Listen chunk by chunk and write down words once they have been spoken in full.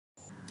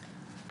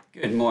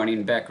Good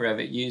morning, Beck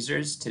Revit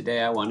users.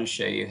 Today I want to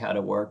show you how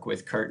to work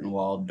with curtain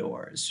wall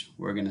doors.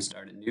 We're going to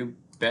start a new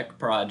Beck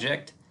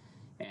project,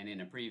 and in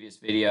a previous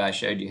video I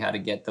showed you how to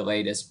get the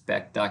latest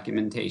Beck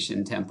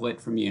documentation template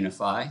from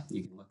Unify.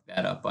 You can look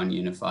that up on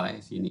Unify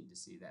if you need to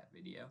see that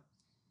video.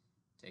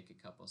 Take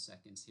a couple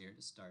seconds here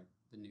to start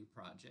the new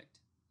project.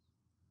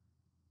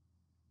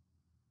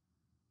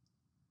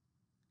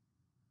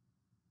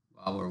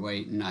 While we're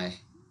waiting,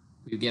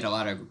 we get a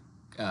lot of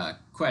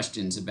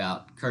questions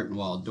about curtain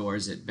wall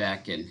doors at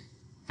Beck and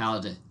how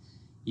to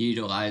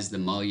utilize the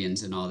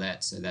mullions and all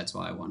that, so that's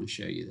why I want to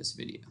show you this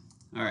video.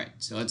 All right,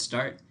 so let's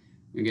start.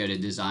 We're going to go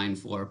to Design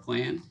Floor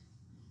Plan.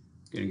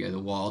 I'm going to go to the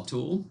Wall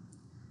tool,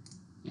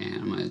 and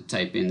I'm going to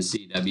type in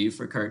CW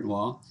for curtain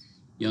wall.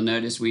 You'll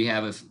notice we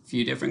have a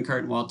few different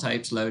curtain wall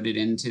types loaded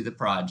into the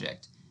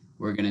project.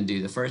 We're going to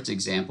do the first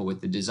example with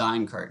the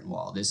design curtain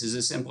wall. This is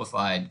a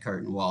simplified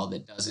curtain wall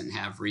that doesn't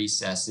have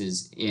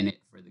recesses in it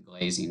for the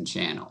glazing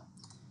channel.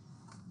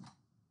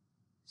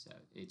 So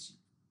its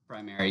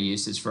primary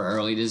use is for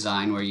early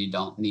design where you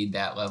don't need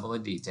that level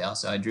of detail.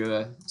 So I drew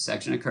a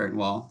section of curtain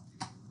wall.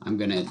 I'm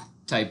going to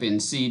type in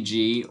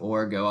CG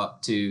or go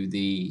up to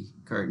the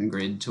curtain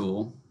grid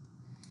tool.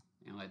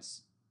 And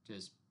let's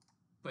just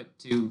put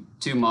two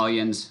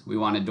mullions we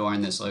want to door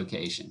in this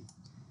location.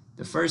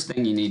 The first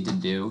thing you need to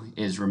do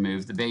is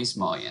remove the base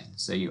mullion.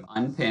 So you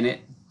unpin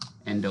it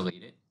and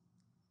delete it.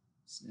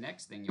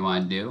 Next thing you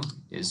want to do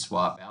is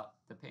swap out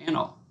the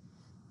panel.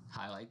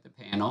 Highlight the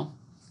panel,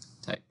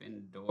 type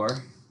in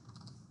door,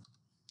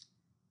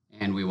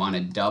 and we want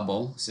to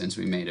double since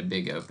we made a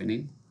big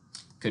opening.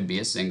 Could be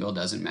a single,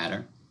 doesn't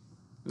matter.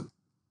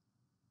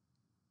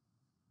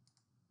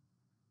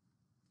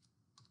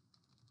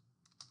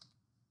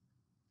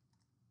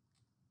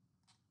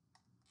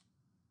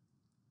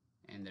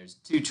 And there's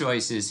two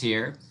choices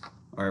here,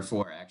 or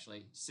four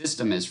actually.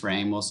 System is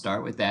frame, we'll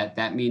start with that.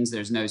 That means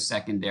there's no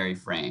secondary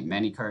frame.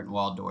 Many curtain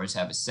wall doors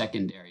have a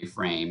secondary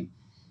frame.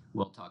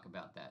 We'll talk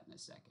about that in a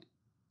second.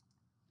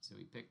 So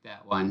we pick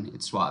that one,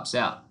 it swaps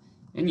out.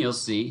 And you'll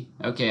see,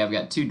 okay, I've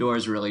got two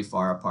doors really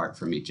far apart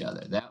from each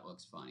other. That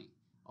looks funny.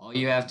 All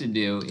you have to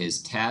do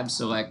is tab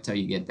select till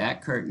you get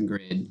that curtain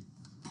grid,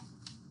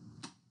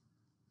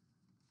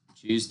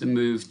 choose the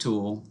move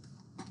tool,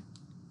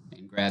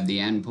 and grab the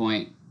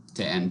endpoint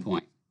to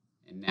endpoint.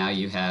 And now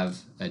you have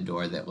a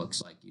door that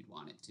looks like you'd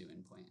want it to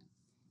in plan.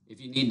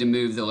 If you need to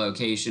move the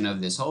location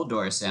of this whole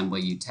door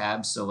assembly, you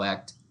tab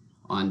select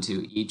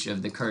onto each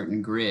of the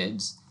curtain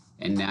grids,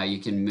 and now you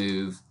can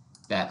move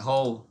that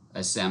whole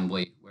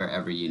assembly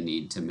wherever you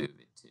need to move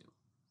it to.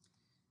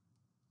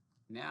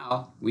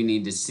 Now we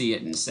need to see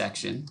it in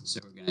section, so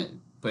we're going to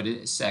put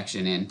a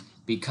section in.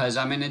 Because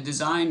I'm in a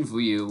design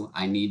view,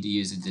 I need to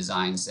use a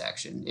design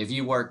section. If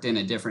you worked in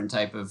a different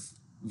type of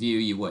view,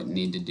 you wouldn't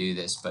need to do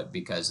this, but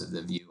because of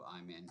the view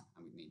I'm in,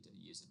 I would need to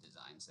use a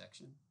design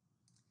section.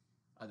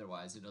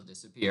 Otherwise, it'll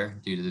disappear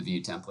due to the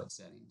view template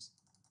settings.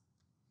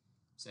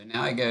 So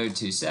now I go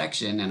to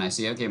section and I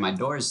see, okay, my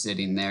door is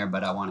sitting there,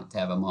 but I want it to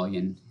have a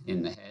mullion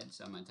in the head.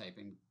 So I'm going to type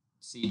in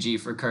CG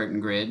for curtain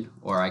grid,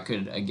 or I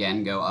could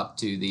again go up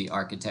to the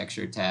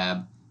architecture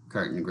tab,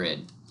 curtain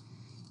grid.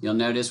 You'll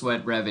notice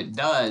what Revit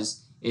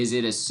does is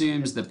it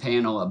assumes the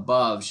panel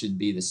above should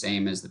be the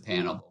same as the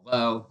panel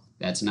below.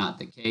 That's not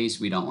the case.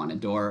 We don't want a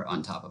door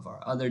on top of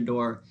our other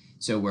door.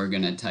 So we're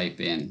going to type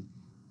in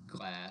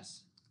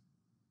glass,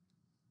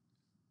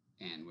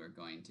 and we're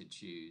going to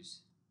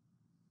choose,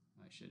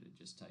 I should have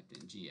just typed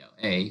in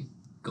GLA,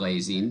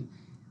 glazing,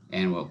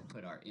 and we'll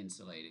put our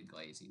insulated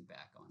glazing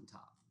back on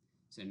top.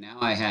 So now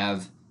I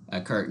have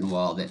a curtain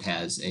wall that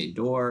has a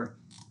door,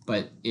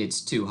 but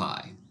it's too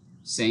high.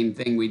 Same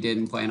thing we did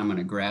in plan. I'm going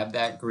to grab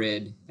that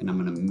grid and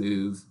I'm going to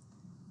move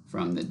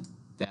from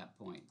that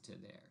point to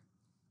there.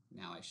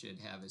 Now I should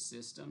have a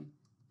system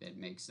that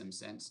makes some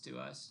sense to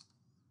us.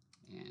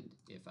 And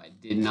if I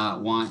did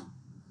not want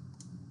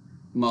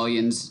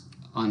mullions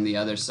on the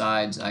other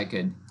sides, I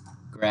could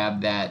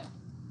grab that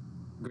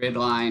grid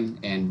line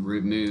and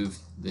remove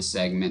the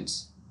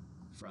segments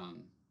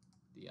from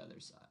the other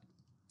side.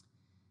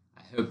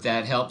 I hope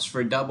that helps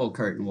for double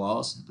curtain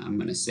walls. I'm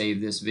going to save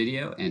this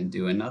video and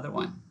do another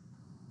one.